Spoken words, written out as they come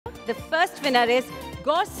The first winner is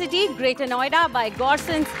Gaur City, Greater Noida by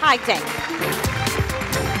Gaursons High Tech.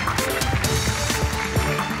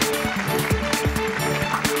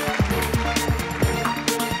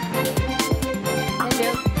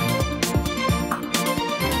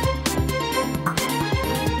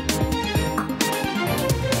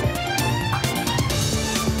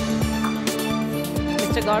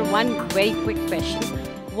 Mr. Gaur, one very quick question.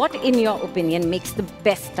 What, in your opinion, makes the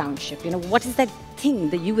best township? You know, what is that thing,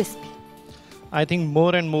 the USP? I think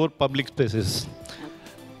more and more public spaces.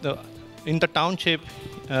 In the township,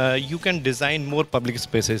 you can design more public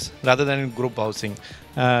spaces rather than in group housing.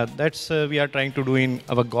 That's we are trying to do in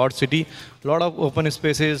our Gaur city. A lot of open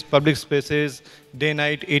spaces, public spaces,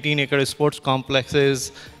 day-night 18-acre sports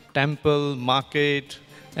complexes, temple, market,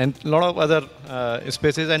 and a lot of other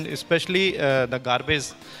spaces, and especially the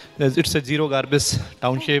garbage. It's a zero garbage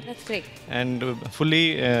township. That's great. And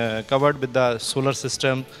fully covered with the solar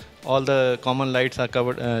system. All the common lights are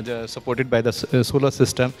covered, supported by the solar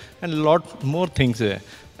system, and a lot more things there.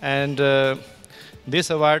 And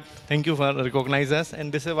this award, thank you for recognizing us,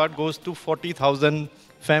 and this award goes to 40,000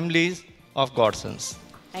 families of Gaursons.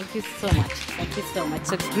 Thank you so much. Thank you so much.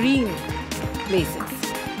 So green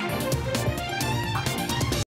places.